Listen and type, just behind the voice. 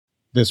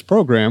This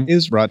program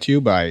is brought to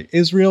you by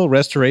Israel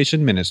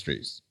Restoration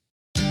Ministries.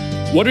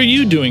 What are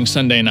you doing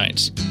Sunday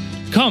nights?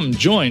 Come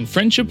join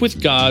Friendship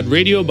with God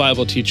radio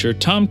Bible teacher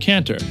Tom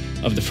Cantor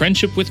of the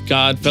Friendship with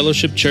God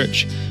Fellowship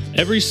Church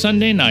every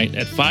Sunday night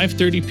at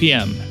 5:30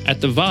 p.m. at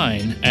The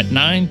Vine at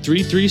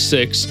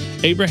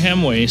 9336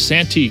 Abraham Way,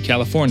 Santee,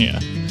 California.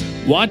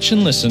 Watch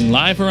and listen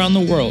live around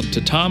the world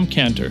to Tom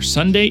Cantor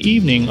Sunday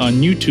evening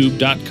on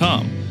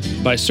YouTube.com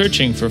by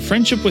searching for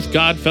Friendship with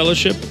God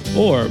Fellowship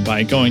or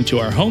by going to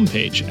our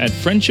homepage at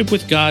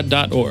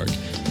friendshipwithgod.org.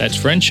 That's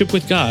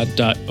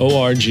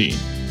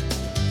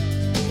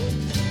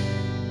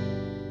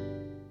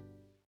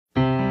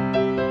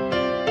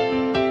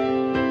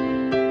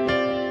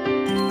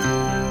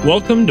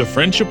Welcome to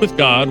Friendship with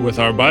God with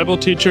our Bible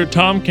teacher,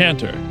 Tom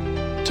Cantor.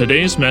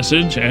 Today's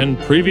message and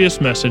previous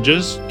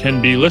messages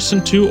can be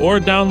listened to or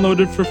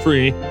downloaded for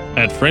free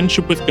at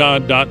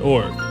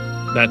friendshipwithgod.org.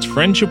 That's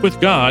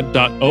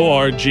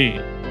friendshipwithgod.org.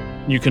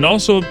 You can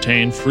also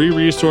obtain free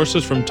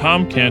resources from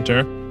Tom Cantor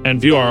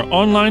and view our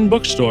online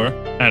bookstore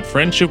at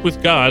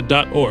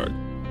friendshipwithgod.org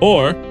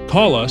or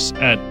call us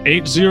at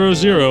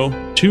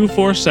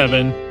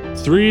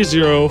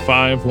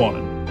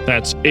 800-247-3051.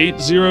 That's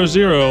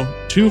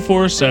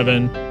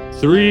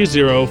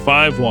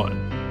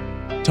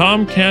 800-247-3051.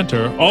 Tom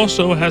Cantor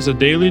also has a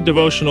daily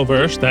devotional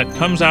verse that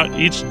comes out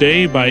each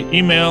day by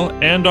email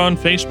and on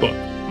Facebook.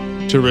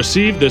 To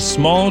receive this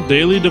small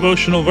daily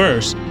devotional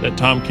verse that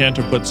Tom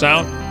Cantor puts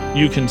out,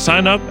 you can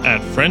sign up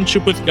at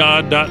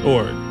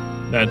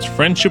friendshipwithgod.org. That's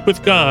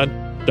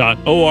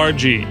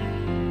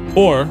friendshipwithgod.org.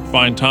 Or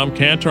find Tom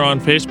Cantor on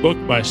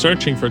Facebook by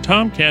searching for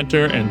Tom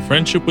Cantor and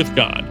Friendship with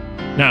God.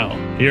 Now,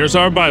 here's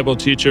our Bible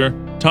teacher,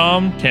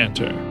 Tom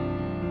Cantor.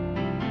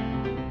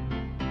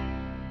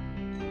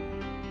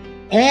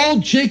 All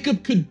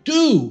Jacob could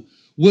do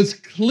was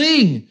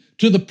cling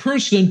to the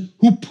person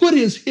who put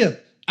his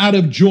hip out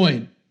of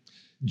joint.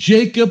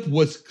 Jacob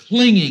was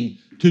clinging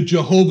to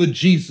Jehovah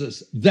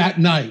Jesus that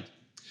night.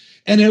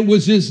 And it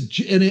was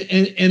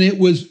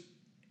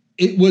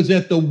it was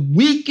at the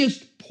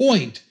weakest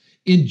point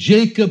in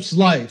Jacob's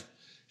life,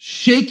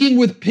 shaking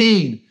with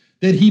pain,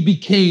 that he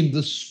became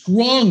the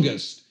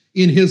strongest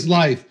in his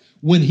life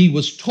when he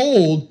was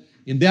told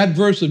in that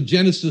verse of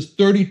Genesis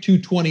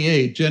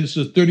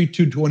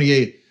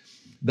 32:28,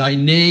 thy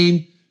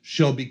name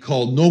shall be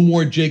called no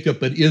more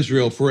Jacob but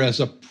Israel, for as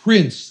a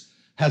prince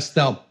hast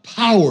thou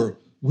power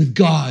with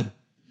God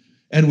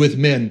and with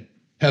men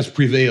has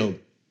prevailed.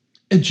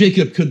 And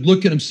Jacob could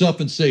look at himself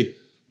and say,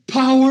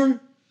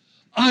 power?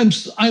 I'm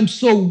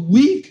so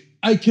weak,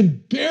 I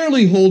can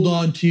barely hold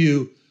on to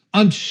you.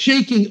 I'm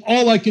shaking,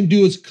 all I can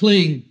do is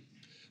cling.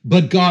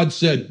 But God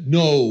said,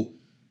 no,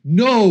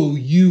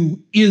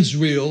 you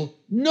Israel,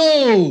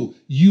 no,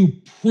 you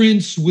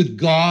prince with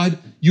God,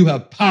 you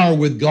have power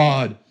with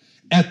God.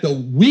 At the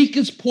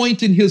weakest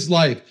point in his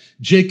life,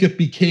 Jacob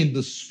became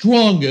the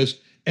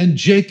strongest, and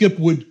Jacob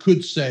would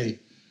say,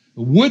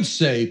 2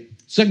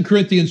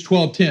 Corinthians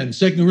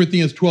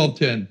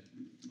 12:10,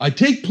 I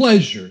take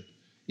pleasure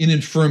in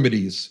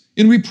infirmities,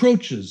 in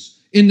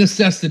reproaches, in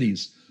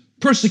necessities,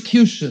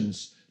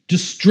 persecutions,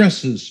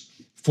 distresses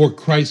for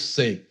Christ's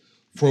sake.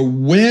 For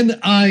when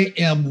I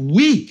am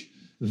weak,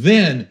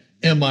 then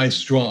am I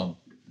strong.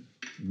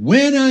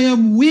 When I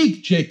am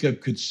weak,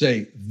 Jacob could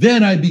say,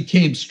 then I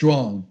became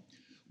strong.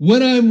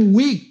 When I'm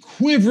weak,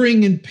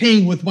 quivering in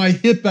pain with my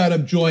hip out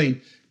of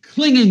joint,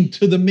 clinging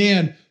to the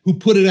man who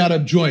put it out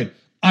of joint,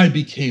 I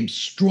became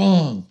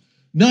strong,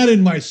 not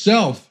in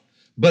myself,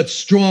 but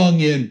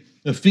strong in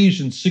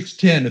Ephesians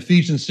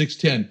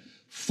 6:10.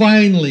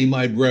 Finally,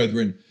 my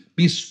brethren,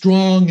 be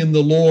strong in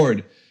the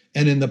Lord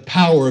and in the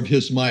power of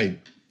his might.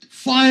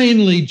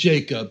 Finally,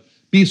 Jacob,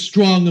 be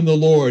strong in the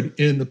Lord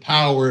and in the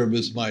power of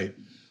his might.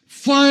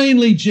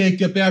 Finally,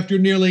 Jacob, after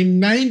nearly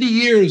 90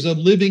 years of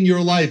living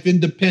your life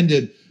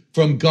independent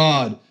from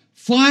God.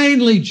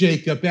 Finally,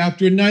 Jacob,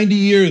 after 90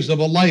 years of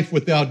a life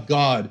without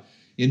God,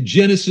 in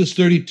Genesis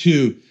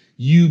 32,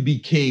 you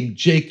became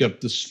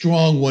Jacob, the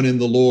strong one in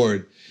the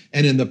Lord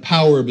and in the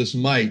power of his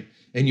might,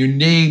 and your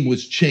name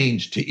was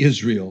changed to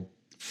Israel.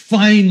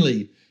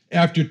 Finally,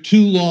 after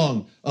too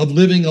long of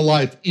living a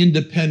life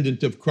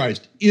independent of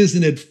Christ,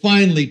 isn't it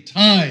finally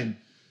time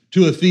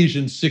to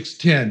Ephesians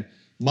 6:10,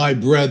 my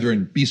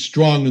brethren, be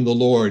strong in the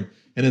Lord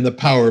and in the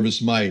power of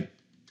his might.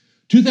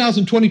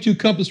 2022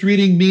 Compass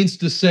reading means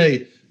to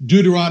say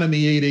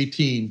Deuteronomy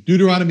 8:18.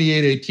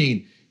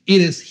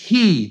 It is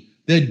he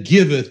that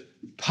giveth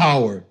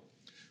power.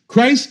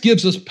 Christ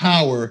gives us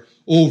power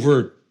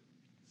over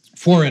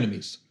four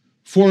enemies.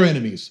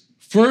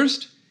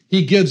 First,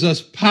 he gives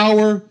us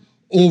power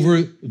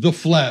over the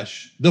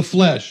flesh.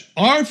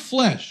 Our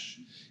flesh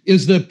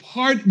is the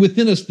part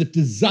within us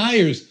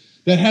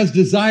that has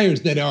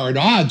desires that are at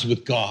odds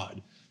with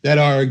God, that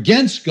are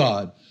against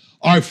God.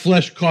 Our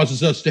flesh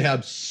causes us to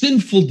have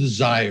sinful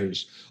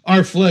desires.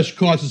 Our flesh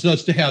causes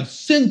us to have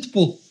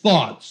sinful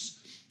thoughts.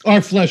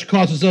 Our flesh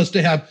causes us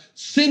to have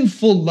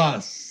sinful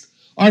lusts.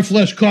 Our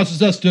flesh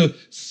causes us to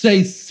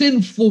say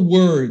sinful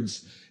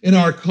words. and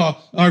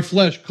our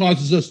flesh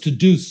causes us to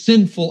do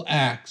sinful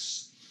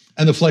acts.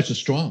 And the flesh is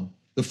strong.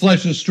 The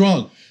flesh is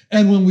strong.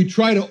 And when we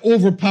try to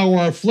overpower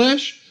our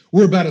flesh,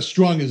 we're about as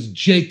strong as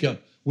Jacob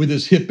with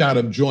his hip out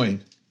of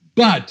joint.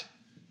 But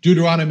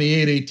Deuteronomy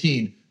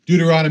 8:18,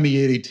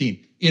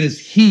 it is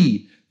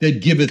he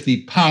that giveth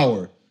thee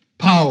power.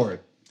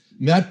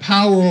 And that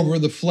power over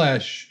the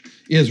flesh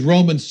is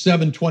Romans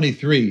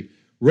 7:23.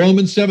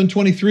 Romans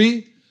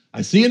 7:23,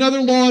 I see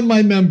another law in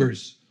my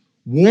members,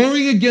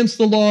 warring against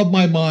the law of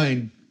my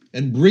mind,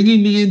 and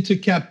bringing me into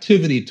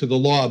captivity to the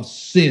law of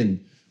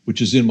sin,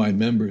 which is in my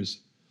members.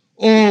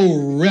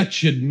 O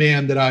wretched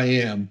man that I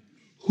am,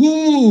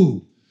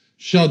 who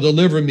shall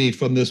deliver me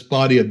from this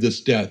body of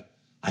this death?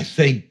 I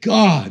thank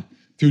God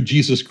through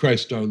Jesus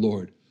Christ our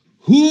Lord.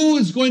 Who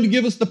is going to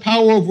give us the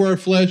power over our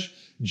flesh?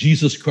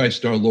 Jesus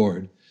Christ our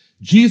Lord.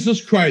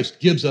 Jesus Christ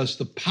gives us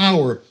the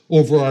power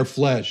over our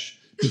flesh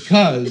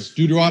because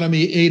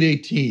Deuteronomy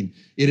 8:18,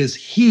 it is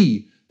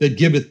he that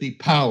giveth thee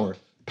power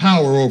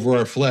over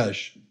our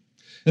flesh.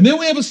 And then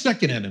we have a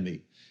second enemy.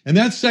 And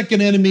that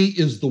second enemy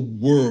is the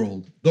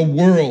world. The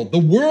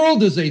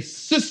world is a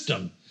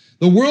system.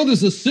 The world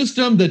is a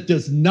system that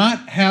does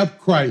not have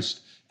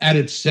Christ at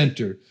its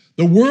center.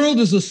 The world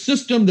is a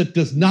system that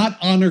does not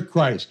honor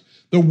Christ.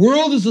 The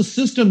world is a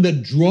system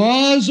that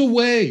draws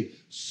away,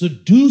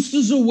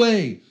 seduces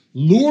away,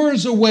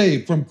 lures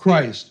away from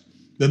Christ.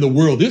 Then the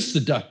world is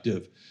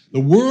seductive. The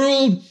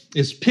world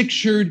is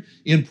pictured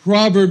in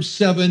Proverbs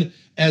 7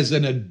 as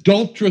an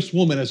adulterous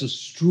woman, as a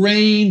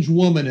strange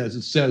woman, as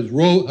it says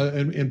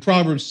in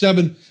Proverbs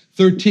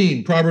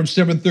 7:13. Proverbs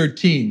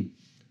 7:13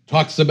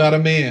 talks about a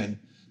man,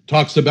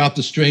 talks about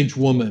the strange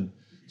woman,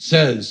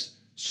 says,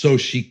 so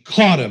she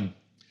caught him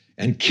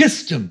and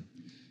kissed him,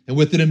 and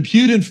with an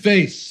impudent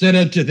face said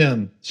unto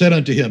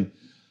him,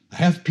 I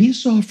have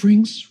peace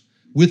offerings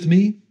with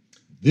me.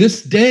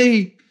 This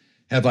day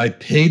have I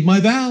paid my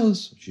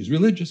vows. She's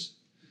religious.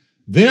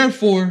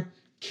 Therefore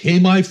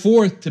came I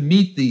forth to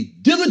meet thee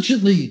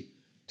diligently,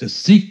 to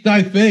seek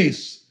thy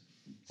face.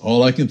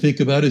 All I can think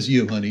about is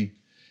you, honey.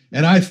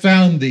 And I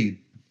found thee.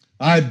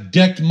 I've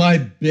decked my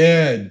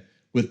bed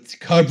with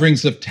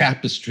coverings of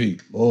tapestry.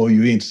 Oh,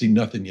 you ain't seen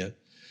nothing yet.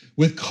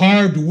 With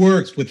carved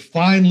works, with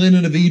fine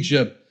linen of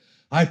Egypt.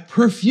 I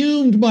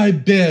perfumed my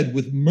bed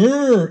with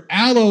myrrh,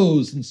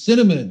 aloes, and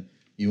cinnamon.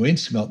 You ain't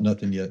smelt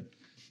nothing yet.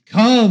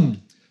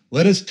 Come,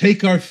 let us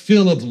take our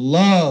fill of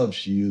love,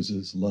 she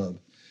uses love,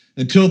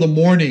 until the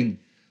morning.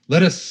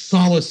 Let us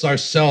solace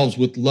ourselves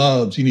with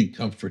loves. You need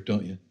comfort,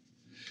 don't you?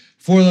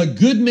 For the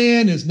good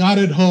man is not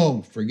at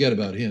home. Forget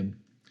about him.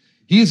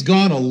 He's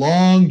gone a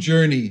long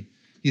journey.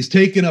 He's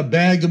taken a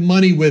bag of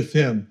money with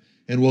him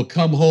and will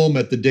come home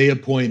at the day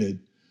appointed.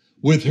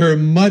 With her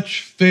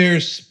much fair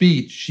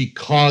speech, she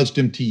caused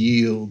him to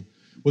yield.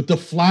 With the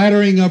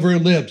flattering of her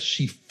lips,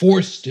 she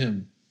forced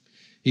him.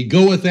 He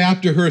goeth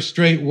after her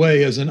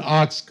straightway as an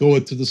ox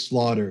goeth to the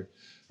slaughter,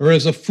 or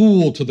as a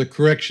fool to the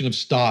correction of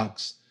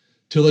stocks,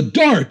 till a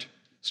dart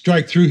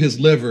strike through his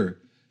liver,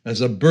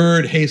 as a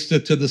bird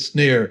hasteth to the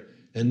snare,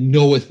 and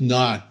knoweth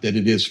not that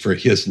it is for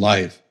his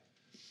life.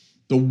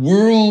 The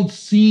world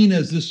seen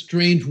as this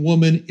strange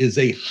woman is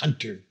a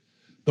hunter.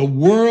 The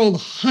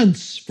world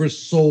hunts for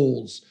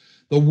souls.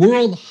 The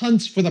world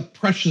hunts for the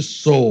precious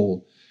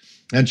soul.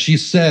 And she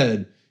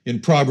said in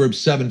Proverbs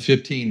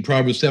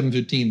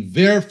 7:15,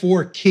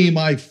 therefore came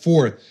I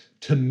forth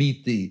to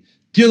meet thee,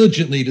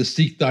 diligently to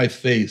seek thy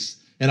face,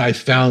 and I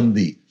found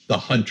thee, the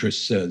huntress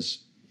says.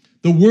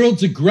 The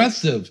world's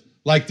aggressive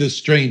like this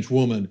strange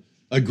woman.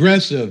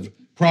 Aggressive,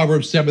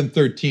 Proverbs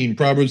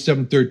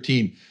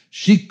 7:13.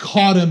 She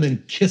caught him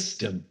and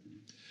kissed him.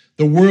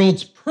 The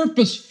world's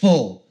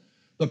purposeful.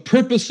 The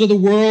purpose of the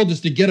world is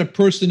to get a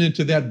person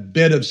into that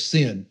bed of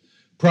sin.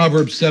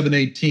 Proverbs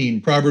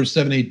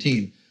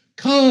 7:18.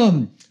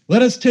 Come,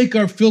 let us take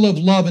our fill of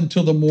love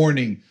until the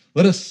morning.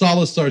 Let us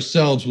solace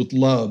ourselves with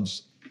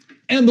loves.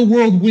 And the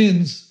world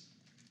wins.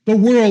 The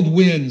world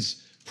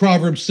wins.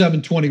 Proverbs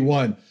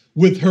 7:21.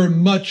 With her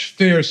much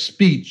fair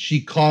speech, she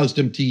caused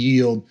him to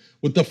yield.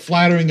 With the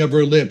flattering of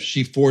her lips,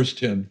 she forced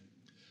him.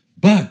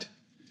 But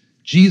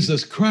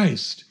Jesus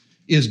Christ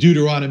is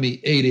Deuteronomy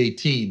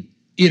 8:18.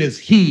 It is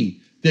he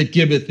that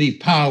giveth thee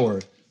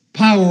power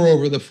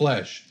over the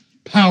flesh,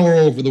 power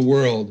over the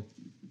world.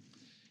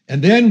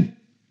 And then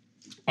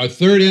our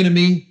third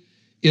enemy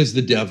is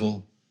the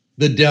devil.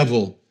 The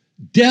devil.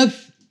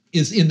 Death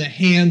is in the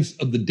hands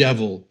of the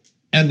devil,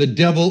 and the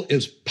devil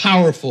is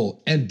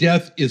powerful, and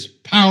death is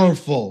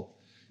powerful.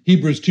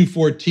 Hebrews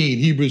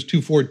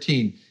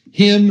 2:14.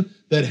 Him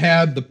that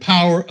had the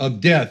power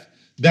of death,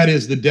 that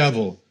is the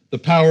devil. The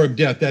power of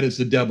death, that is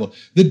the devil.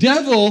 The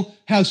devil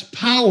has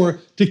power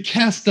to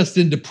cast us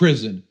into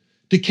prison.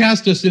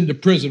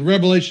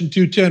 Revelation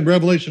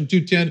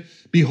 2:10.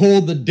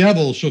 Behold, the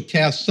devil shall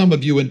cast some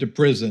of you into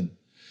prison.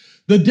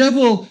 The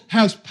devil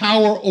has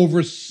power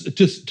over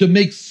to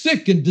make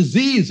sick and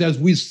disease, as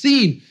we've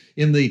seen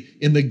in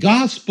the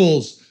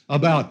Gospels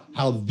about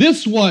how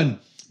this one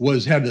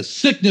had the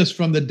sickness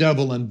from the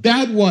devil. And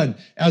that one,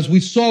 as we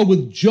saw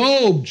with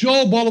Job,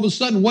 all of a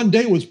sudden one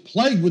day was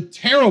plagued with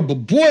terrible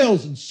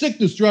boils and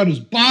sickness throughout his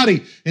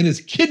body, and his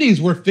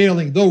kidneys were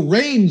failing. Though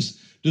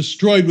rains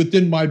destroyed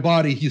within my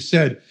body, he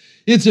said.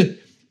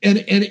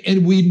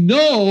 And we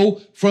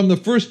know from the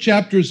first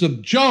chapters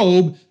of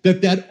Job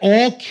that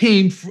all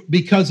came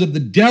because of the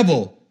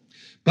devil.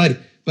 But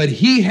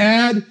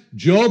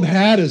Job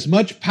had as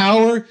much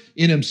power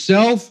in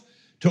himself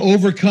to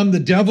overcome the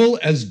devil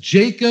as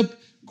Jacob,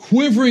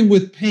 quivering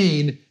with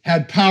pain,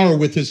 had power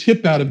with his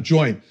hip out of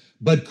joint.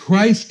 But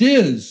Christ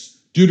is,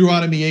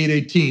 Deuteronomy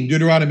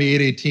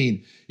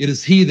 8:18. It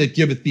is he that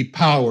giveth thee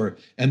power.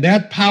 And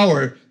that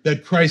power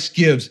that Christ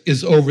gives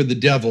is over the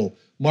devil.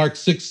 Mark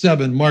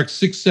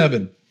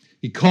 6:7.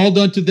 He called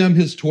unto them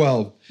his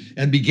 12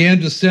 and began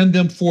to send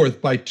them forth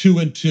by 2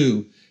 and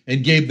 2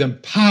 and gave them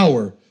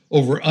power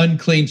over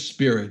unclean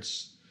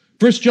spirits.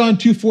 1 John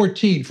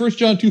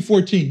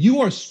 2:14. You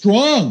are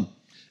strong,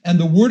 and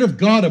the word of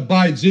God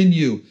abides in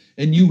you,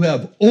 and you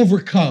have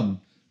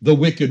overcome the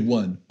wicked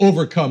one.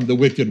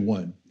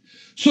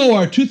 So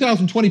our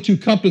 2022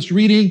 compass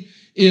reading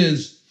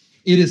is,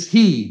 it is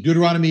he,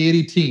 Deuteronomy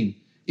 8:18.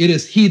 It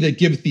is he that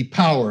giveth thee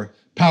power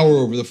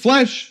over the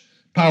flesh,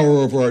 power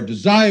over our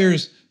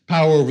desires,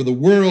 power over the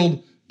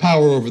world,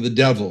 power over the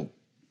devil.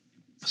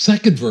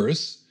 Second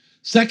verse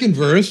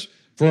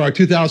for our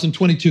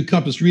 2022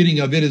 compass reading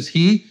of it is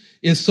he,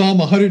 is Psalm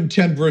 100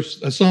 verse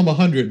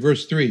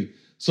 3.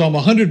 Psalm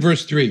 100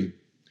 verse 3.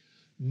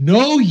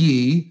 Know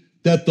ye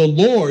that the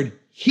Lord,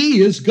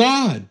 he is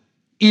God.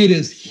 It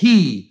is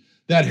he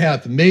that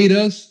hath made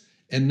us,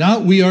 and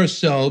not we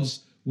ourselves.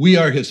 We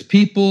are his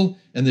people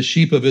and the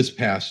sheep of his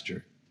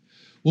pasture.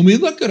 When we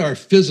look at our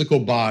physical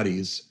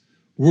bodies,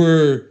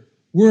 we're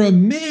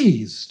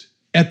amazed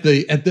at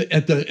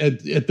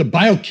the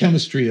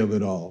biochemistry of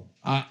it all.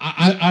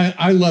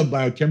 I love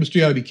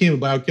biochemistry. I became a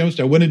biochemist.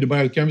 I went into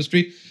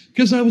biochemistry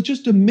because I was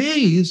just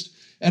amazed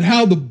at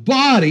how the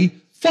body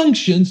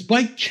functions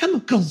by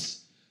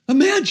chemicals.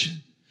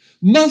 Imagine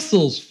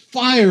muscles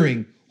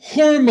firing,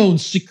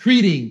 hormones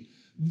secreting,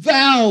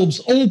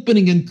 valves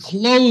opening and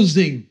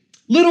closing,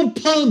 little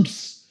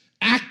pumps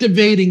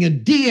activating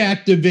and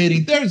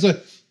deactivating.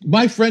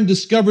 My friend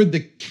discovered the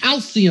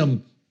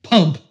calcium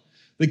pump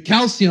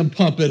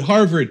at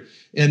Harvard,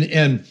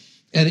 and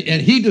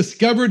he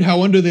discovered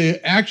how under the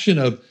action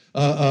of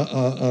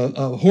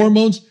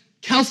hormones,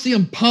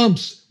 calcium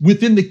pumps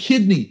within the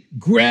kidney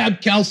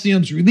grab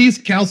calciums, release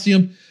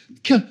calcium,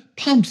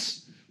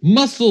 pumps,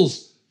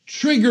 muscles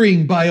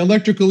triggering by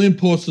electrical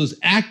impulses,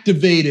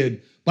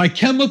 activated by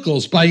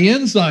chemicals, by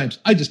enzymes.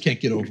 I just can't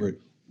get over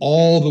it.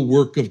 All the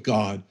work of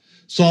God.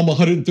 Psalm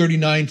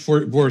 139,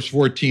 verse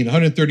 14,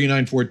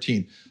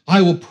 139:14.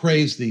 I will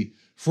praise thee,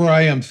 for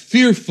I am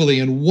fearfully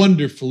and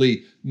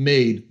wonderfully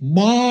made.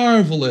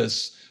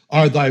 Marvelous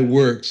are thy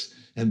works,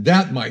 and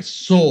that my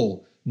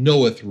soul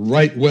knoweth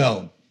right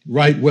well.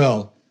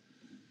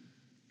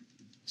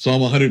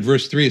 Psalm 100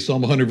 verse 3.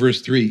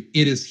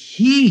 It is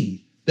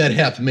he that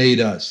hath made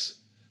us,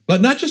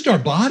 but not just our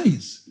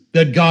bodies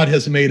that God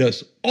has made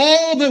us.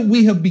 All that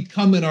we have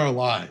become in our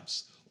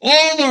lives,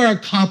 all our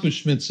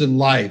accomplishments in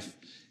life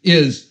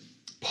is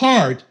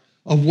part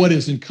of what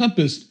is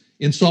encompassed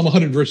in Psalm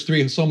 100 verse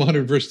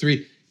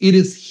 3. It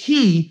is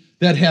he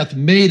that hath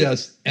made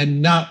us,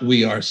 and not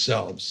we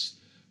ourselves.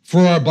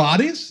 For our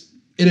bodies,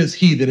 it is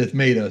he that hath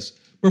made us.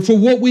 But for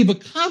what we've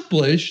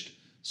accomplished,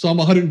 Psalm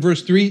 100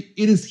 verse 3,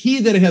 it is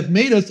he that hath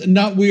made us, and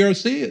not we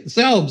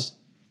ourselves.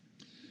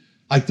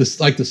 Like the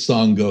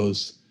song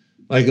goes,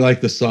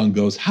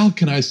 how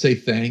can I say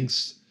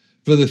thanks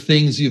for the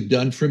things you've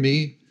done for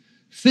me?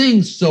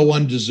 Things so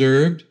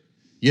undeserved,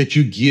 yet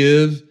you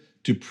give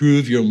to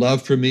prove your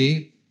love for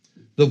me.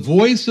 The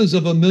voices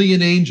of a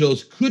million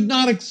angels could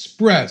not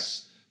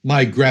express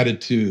my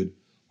gratitude.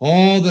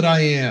 All that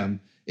I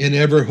am and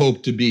ever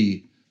hope to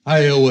be,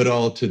 I owe it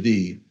all to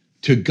thee.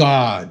 To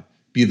God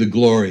be the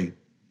glory.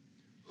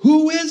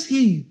 Who is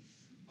he?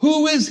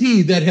 Who is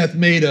he that hath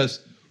made us?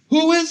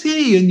 Who is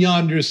he in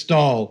yonder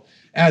stall,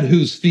 at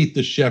whose feet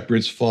the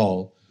shepherds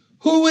fall?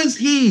 Who is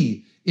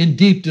he in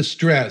deep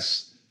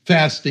distress,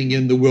 fasting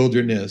in the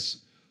wilderness?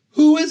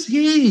 Who is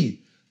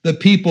he the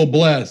people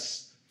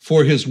bless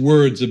for his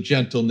words of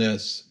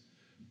gentleness?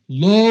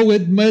 Lo,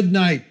 at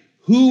midnight,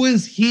 who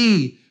is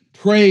he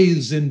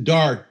praise in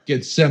dark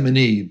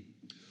Gethsemane?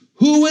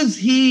 Who is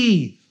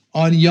he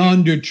on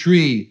yonder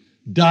tree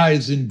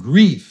dies in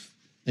grief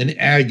and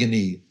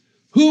agony?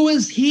 Who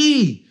is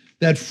he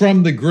that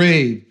from the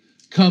grave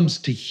comes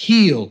to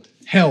heal,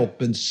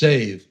 help, and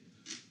save?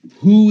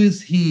 Who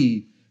is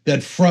he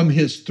that from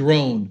his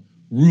throne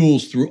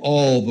rules through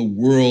all the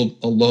world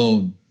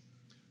alone?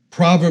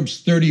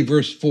 Proverbs 30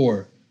 verse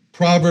 4.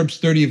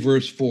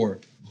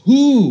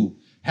 Who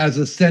has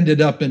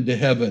ascended up into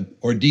heaven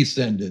or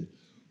descended?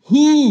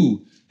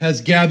 Who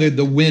has gathered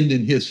the wind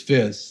in his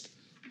fist?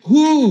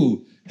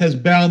 Who has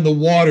bound the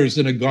waters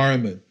in a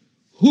garment?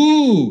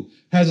 Who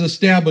has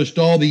established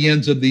all the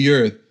ends of the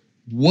earth?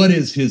 What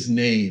is his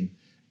name?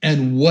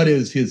 And what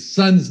is his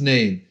son's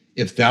name?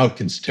 if thou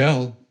canst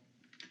tell.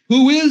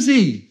 Who is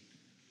he?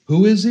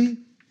 Who is he?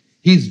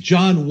 He's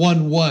John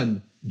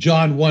 1:1.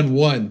 John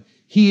 1:1.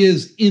 He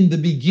is in the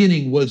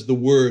beginning was the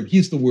Word.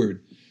 He's the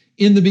Word.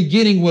 In the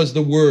beginning was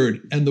the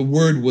Word, and the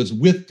Word was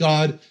with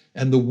God,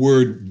 and the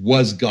Word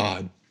was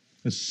God.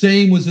 The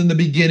same was in the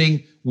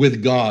beginning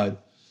with God.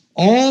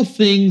 All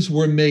things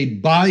were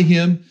made by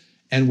him,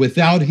 and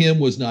without him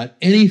was not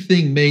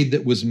anything made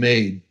that was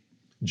made.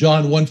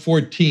 John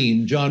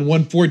 1:14. John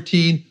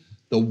 1:14.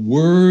 The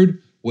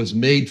Word was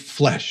made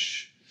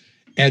flesh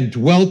and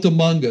dwelt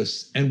among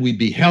us, and we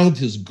beheld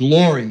his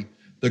glory.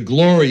 The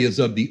glory is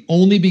of the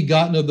only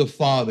begotten of the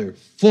Father,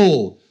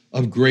 full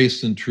of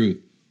grace and truth.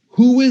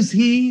 Who is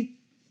he?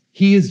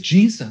 He is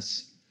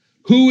Jesus.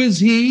 Who is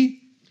he?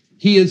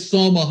 He is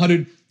Psalm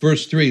 100,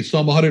 verse 3.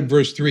 Psalm 100,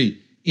 verse 3.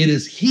 It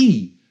is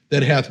he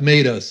that hath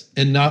made us,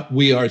 and not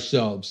we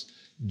ourselves.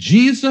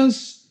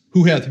 Jesus,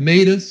 who hath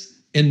made us,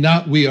 and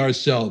not we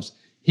ourselves.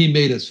 He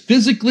made us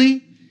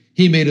physically.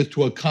 He made us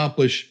to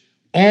accomplish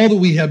all that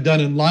we have done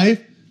in life.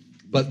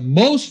 But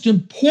most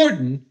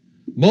important,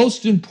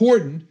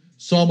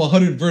 Psalm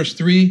 100, verse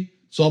 3,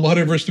 Psalm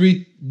 100, verse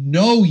 3,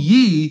 know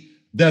ye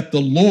that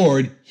the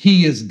Lord,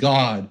 he is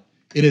God.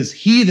 It is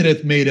he that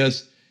hath made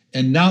us,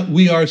 and not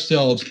we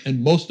ourselves.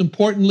 And most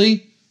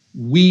importantly,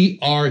 we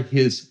are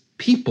his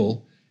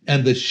people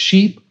and the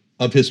sheep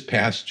of his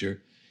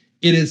pasture.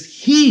 It is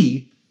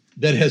he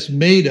that has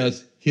made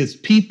us his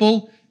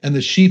people and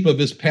the sheep of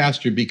his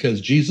pasture,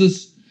 because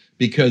Jesus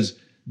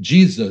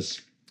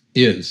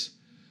is.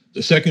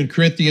 The 2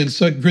 Corinthians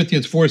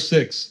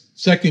 4:6,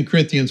 2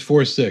 Corinthians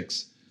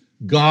 4:6,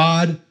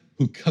 God,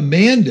 who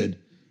commanded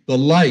the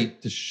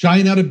light to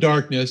shine out of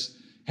darkness,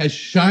 has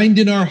shined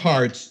in our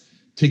hearts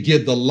to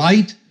give the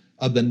light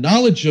of the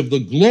knowledge of the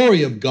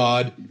glory of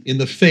God in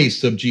the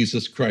face of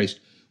Jesus Christ.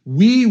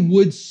 We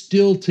would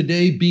still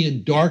today be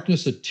in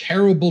darkness, a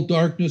terrible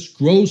darkness,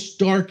 gross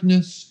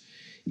darkness.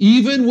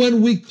 Even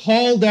when we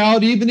called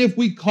out, even if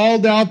we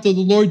called out to the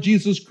Lord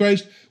Jesus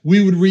Christ,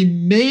 we would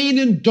remain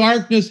in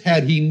darkness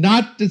had he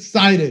not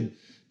decided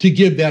to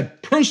give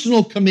that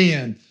personal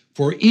command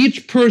for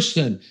each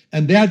person.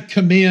 And that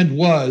command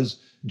was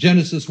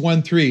Genesis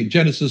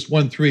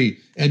 1:3,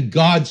 and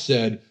God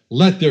said,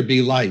 let there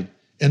be light,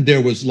 and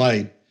there was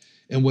light.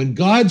 And when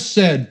God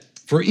said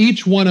for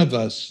each one of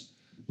us,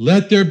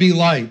 let there be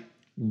light,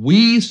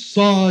 we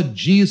saw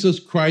Jesus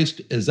Christ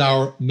as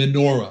our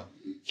menorah.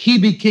 He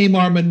became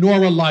our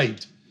menorah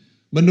light.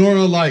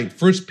 Menorah light,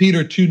 1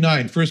 Peter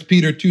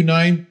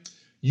 2:9,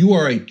 you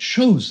are a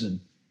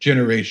chosen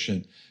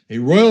generation, a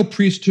royal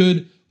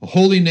priesthood, a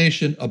holy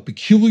nation, a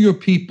peculiar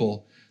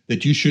people,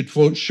 that you should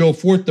show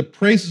forth the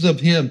praises of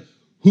him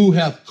who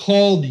hath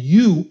called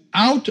you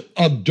out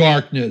of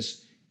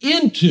darkness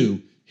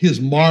into his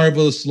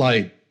marvelous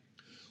light.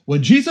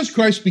 When Jesus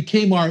Christ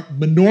became our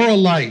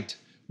menorah light,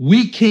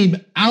 we came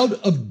out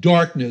of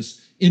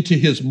darkness into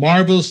his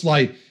marvelous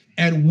light,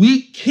 and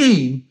we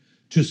came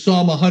to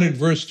Psalm 100,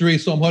 verse 3.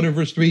 Psalm 100,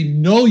 verse 3,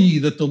 know ye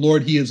that the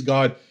Lord, he is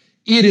God.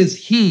 It is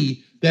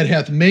he that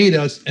hath made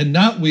us, and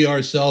not we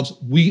ourselves.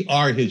 We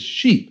are his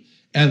sheep,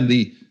 and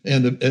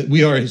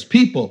we are his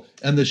people,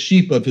 and the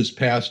sheep of his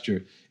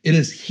pasture. It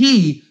is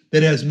he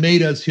that has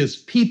made us his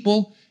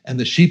people and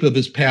the sheep of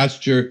his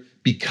pasture,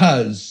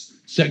 because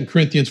 2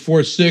 Corinthians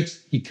 4:6,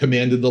 he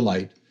commanded the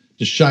light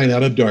to shine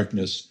out of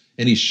darkness,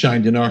 and he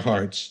shined in our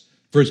hearts.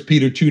 1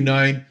 Peter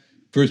 2:9,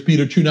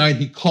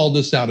 he called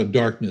us out of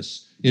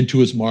darkness into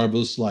his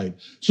marvelous light.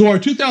 So our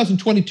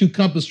 2022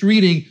 Compass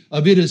reading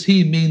of It Is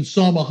He means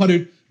Psalm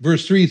 100,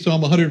 verse 3,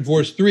 Psalm 100,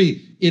 verse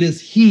 3. It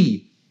is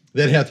he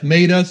that hath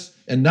made us,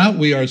 and not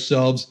we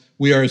ourselves.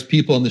 We are his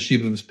people and the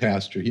sheep of his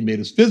pasture. He made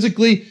us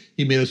physically,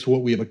 he made us for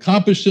what we have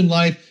accomplished in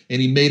life,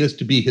 and he made us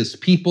to be his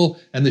people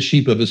and the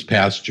sheep of his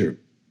pasture.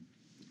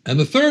 And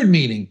the third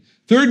meaning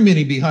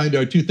behind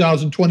our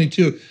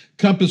 2022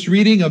 Compass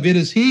reading of It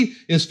Is He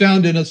is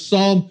found in a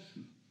Psalm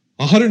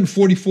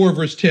 144,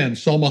 verse 10.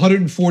 Psalm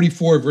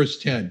 144, verse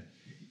 10.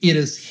 It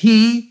is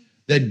he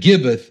that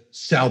giveth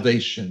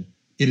salvation.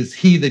 It is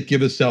he that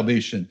giveth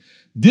salvation.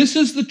 This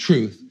is the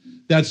truth,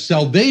 that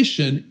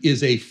salvation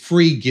is a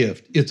free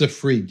gift. It's a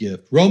free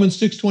gift. Romans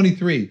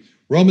 6:23.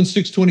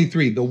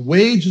 The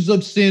wages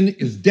of sin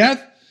is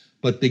death,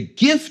 but the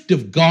gift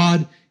of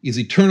God is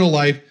eternal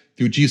life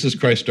through Jesus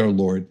Christ our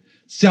Lord.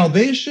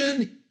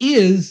 Salvation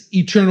is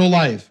eternal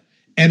life,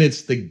 and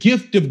it's the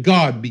gift of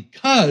God,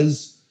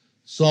 because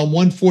Psalm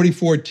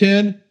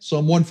 144:10,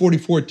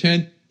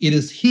 it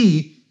is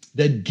he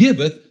that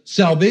giveth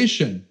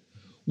salvation.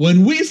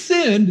 When we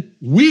sinned,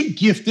 we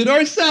gifted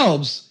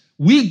ourselves.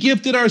 We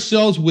gifted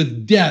ourselves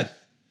with death.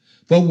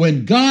 But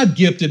when God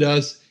gifted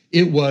us,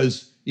 it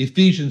was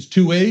Ephesians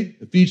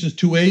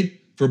 2:8,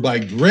 for by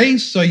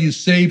grace are you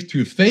saved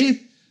through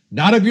faith,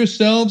 not of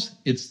yourselves,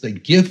 it's the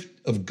gift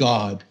of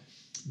God.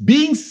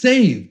 Being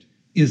saved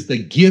is the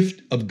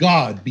gift of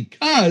God,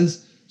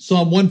 because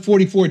Psalm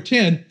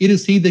 144:10, it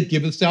is he that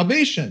giveth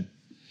salvation.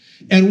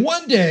 And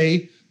one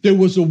day there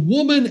was a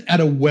woman at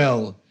a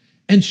well,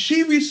 and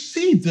she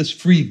received this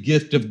free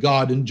gift of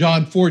God in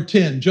John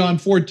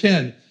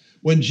 4:10.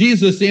 When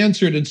Jesus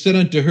answered and said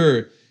unto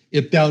her,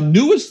 If thou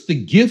knewest the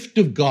gift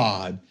of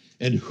God,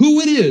 and who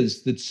it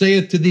is that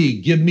saith to thee,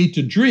 Give me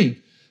to drink,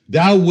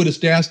 thou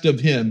wouldest asked of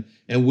him,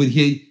 and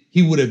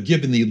he would have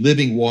given thee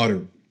living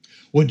water.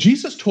 What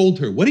Jesus told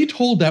her, what he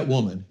told that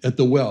woman at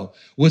the well,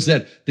 was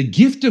that the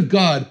gift of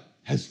God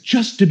has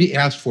just to be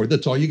asked for.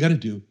 That's all you got to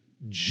do.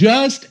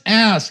 Just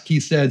ask, he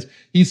says.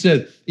 He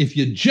said, if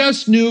you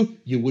just knew,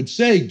 you would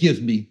say,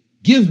 give me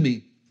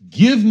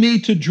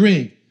to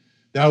drink.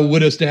 Thou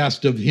wouldest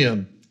asked of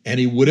him, and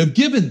he would have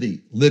given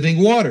thee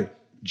living water.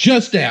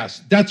 Just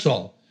ask, that's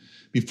all.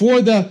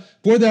 Before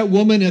that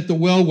woman at the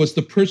well was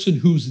the person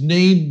whose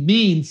name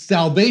means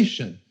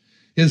salvation.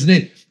 His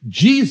name,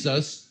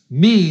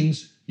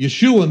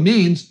 Yeshua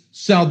means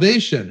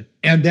salvation.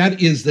 And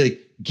that is the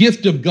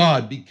gift of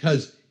God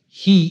because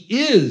he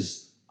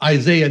is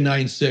Isaiah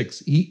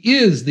 9:6. He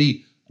is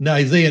the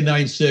Isaiah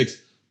 9:6.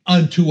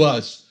 Unto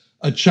us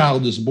a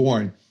child is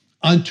born.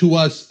 Unto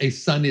us a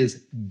son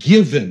is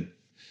given.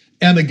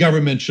 And the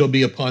government shall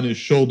be upon his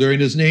shoulder,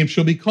 and his name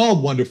shall be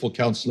called Wonderful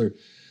Counselor,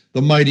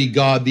 the Mighty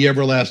God, the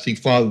Everlasting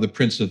Father, the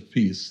Prince of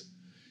Peace.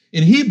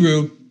 In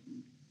Hebrew,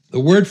 the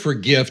word for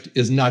gift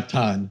is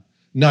natan,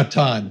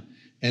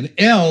 and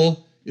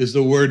El is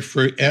the word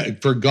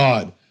for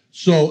God.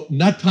 So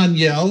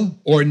Nathaniel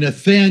or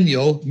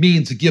Nathaniel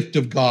means gift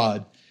of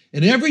God.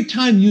 And every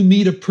time you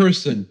meet a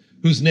person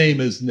whose name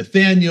is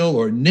Nathaniel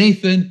or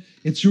Nathan,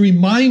 it's a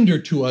reminder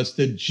to us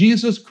that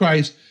Jesus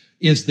Christ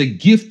is the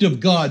gift of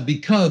God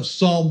because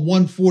Psalm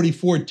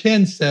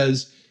 144:10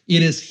 says,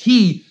 it is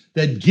he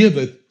that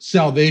giveth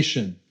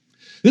salvation.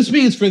 This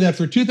means for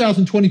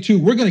 2022,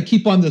 we're going to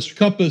keep on this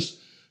compass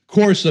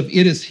course of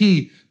it is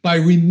he by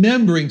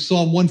remembering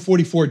Psalm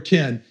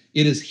 144:10,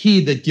 it is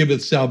he that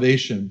giveth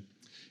salvation.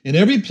 And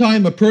every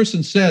time a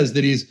person says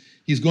that he's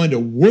going to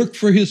work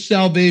for his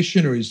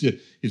salvation or he's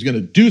going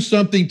to do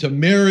something to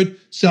merit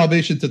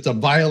salvation, that's a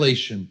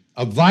violation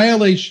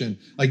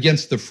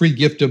against the free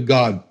gift of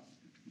God.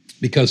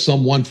 Because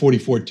Psalm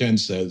 144:10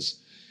 says,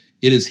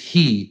 it is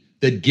he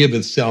that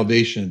giveth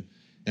salvation.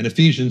 And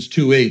Ephesians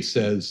 2:8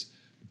 says,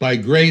 by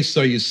grace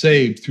are you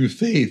saved through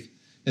faith,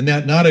 and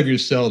that not of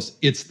yourselves,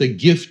 it's the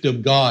gift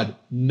of God,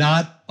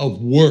 not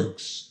of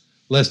works,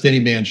 lest any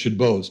man should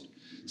boast.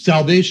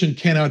 Salvation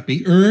cannot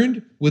be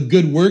earned with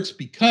good works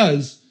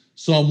because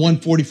Psalm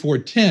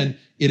 144:10,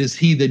 it is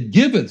he that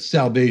giveth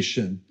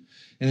salvation.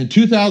 And in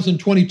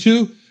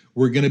 2022,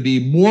 we're going to be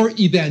more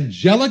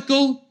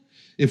evangelical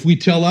if we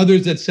tell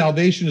others that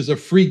salvation is a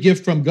free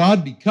gift from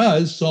God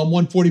because Psalm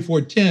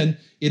 144:10,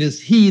 it is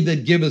he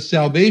that giveth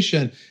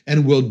salvation,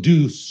 and will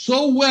do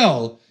so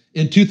well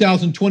in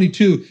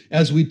 2022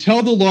 as we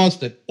tell the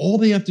lost that all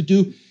they have to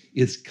do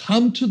is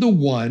come to the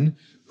one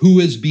who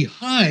is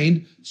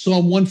behind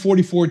Psalm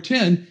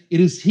 144:10,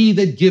 it is he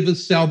that giveth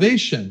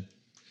salvation.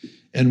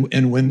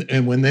 And when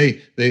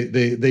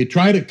they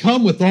try to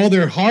come with all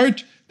their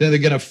heart, then they're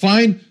going to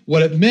find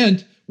what it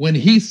meant when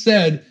he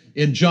said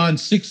in John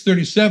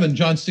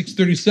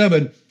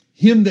 6:37,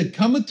 him that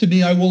cometh to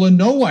me I will in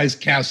no wise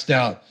cast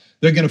out.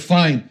 They're going to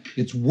find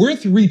it's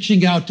worth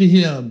reaching out to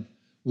him.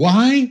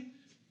 Why?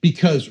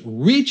 Because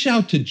reach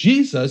out to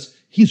Jesus,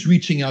 he's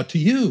reaching out to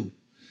you.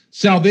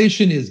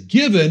 Salvation is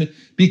given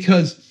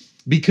because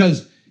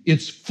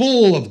it's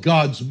full of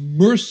God's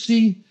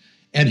mercy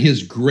and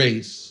his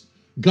grace.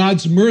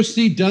 God's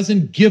mercy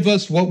doesn't give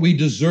us what we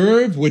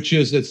deserve, which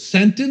is a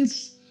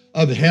sentence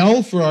of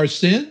hell for our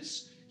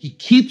sins. He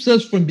keeps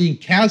us from being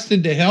cast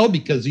into hell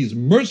because he's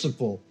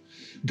merciful.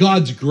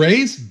 God's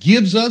grace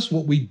gives us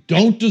what we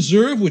don't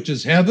deserve, which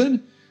is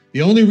heaven.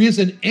 The only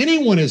reason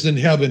anyone is in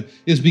heaven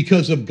is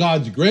because of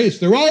God's grace.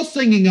 They're all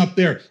singing up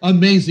there,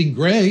 Amazing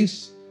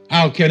Grace.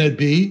 How can it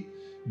be?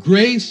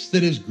 Grace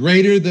that is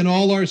greater than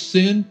all our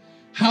sin.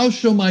 How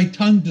shall my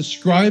tongue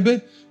describe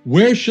it?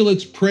 Where shall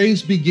its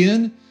praise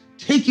begin?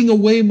 Taking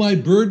away my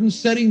burden,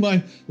 setting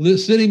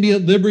me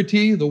at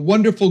liberty. The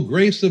wonderful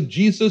grace of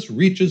Jesus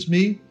reaches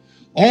me.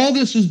 All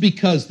this is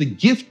because the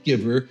gift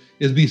giver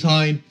is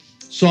behind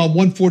Psalm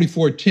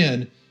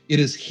 144:10. It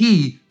is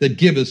he that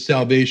giveth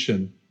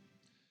salvation.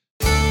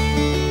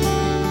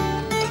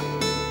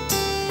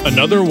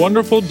 Another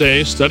wonderful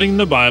day studying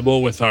the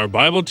Bible with our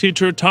Bible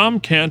teacher Tom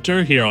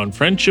Cantor here on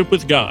Friendship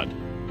with God.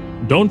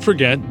 Don't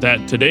forget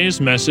that today's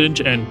message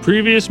and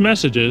previous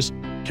messages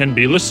can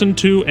be listened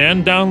to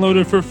and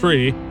downloaded for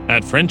free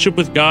at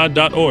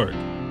friendshipwithgod.org.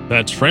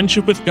 That's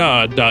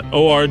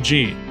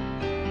friendshipwithgod.org.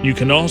 You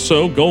can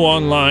also go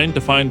online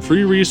to find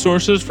free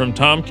resources from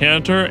Tom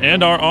Cantor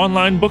and our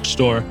online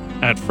bookstore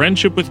at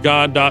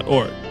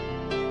friendshipwithgod.org.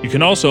 You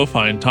can also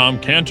find Tom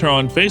Cantor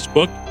on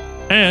Facebook,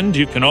 and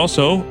you can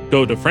also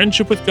go to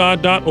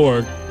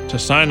friendshipwithgod.org to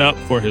sign up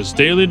for his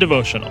daily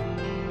devotional.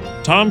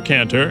 Tom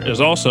Cantor is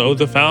also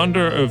the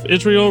founder of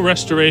Israel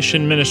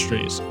Restoration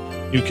Ministries.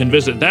 You can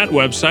visit that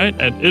website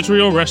at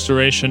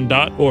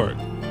israelrestoration.org.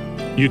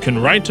 You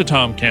can write to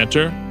Tom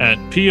Cantor at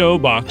P.O.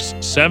 Box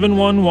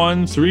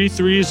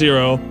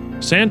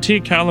 711330,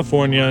 Santee,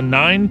 California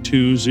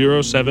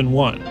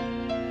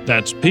 92071.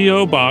 That's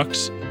P.O.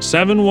 Box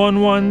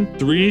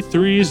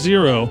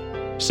 711330,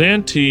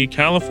 Santee,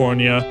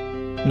 California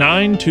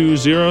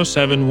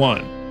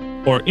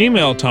 92071, or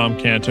email Tom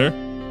Cantor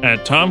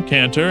at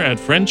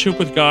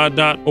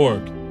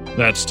tomcantor@friendshipwithgod.org.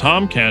 That's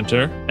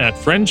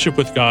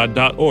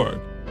tomcantor@friendshipwithgod.org.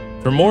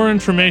 For more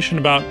information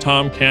about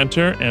Tom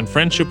Cantor and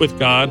Friendship with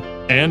God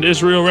and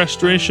Israel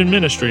Restoration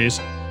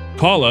Ministries,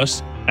 call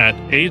us at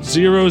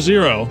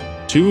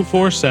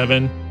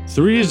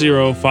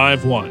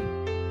 800-247-3051.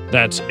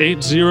 That's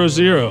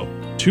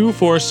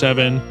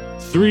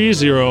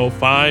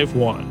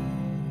 800-247-3051.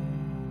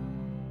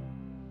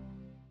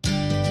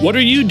 What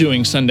are you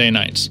doing Sunday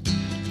nights?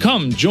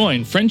 Come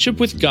join Friendship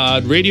with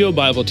God radio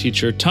Bible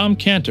teacher Tom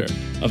Cantor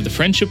of the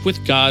Friendship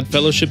with God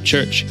Fellowship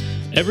Church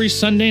every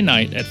Sunday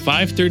night at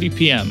 5:30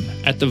 p.m.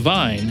 at The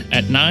Vine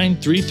at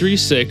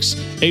 9336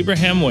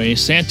 Abraham Way,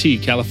 Santee,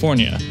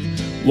 California.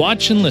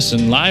 Watch and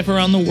listen live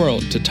around the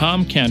world to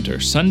Tom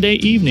Cantor Sunday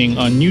evening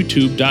on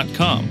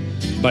YouTube.com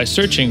by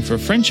searching for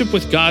Friendship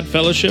with God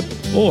Fellowship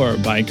or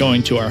by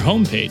going to our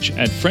homepage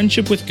at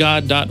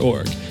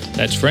friendshipwithgod.org.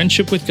 That's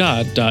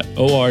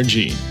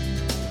friendshipwithgod.org.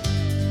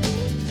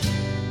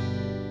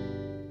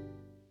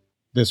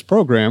 This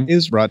program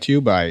is brought to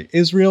you by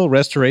Israel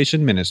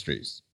Restoration Ministries.